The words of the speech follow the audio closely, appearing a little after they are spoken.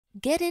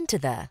Get into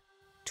the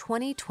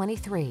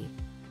 2023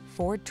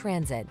 Ford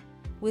Transit.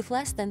 With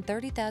less than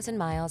 30,000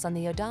 miles on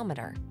the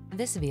odometer,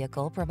 this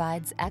vehicle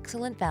provides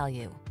excellent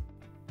value.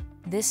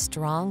 This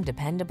strong,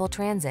 dependable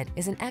Transit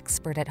is an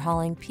expert at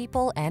hauling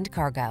people and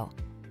cargo.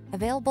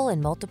 Available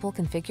in multiple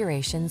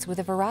configurations with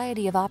a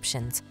variety of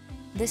options,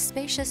 this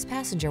spacious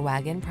passenger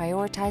wagon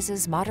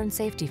prioritizes modern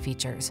safety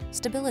features,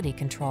 stability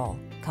control,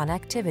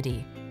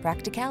 connectivity,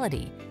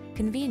 practicality,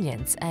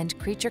 convenience, and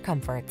creature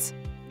comforts.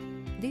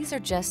 These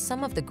are just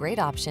some of the great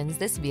options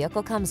this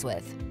vehicle comes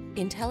with: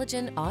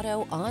 intelligent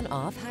auto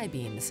on-off high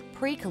beams,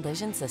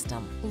 pre-collision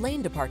system,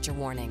 lane departure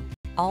warning,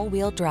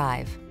 all-wheel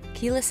drive,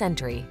 keyless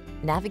entry,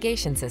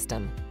 navigation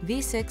system,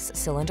 V6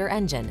 cylinder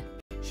engine,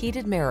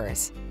 heated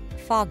mirrors,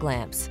 fog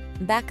lamps,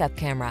 backup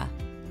camera.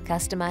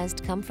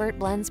 Customized comfort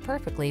blends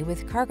perfectly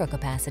with cargo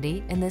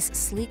capacity in this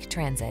sleek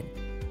Transit.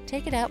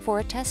 Take it out for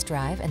a test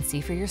drive and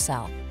see for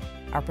yourself.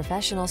 Our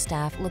professional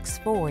staff looks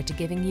forward to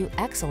giving you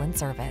excellent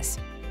service.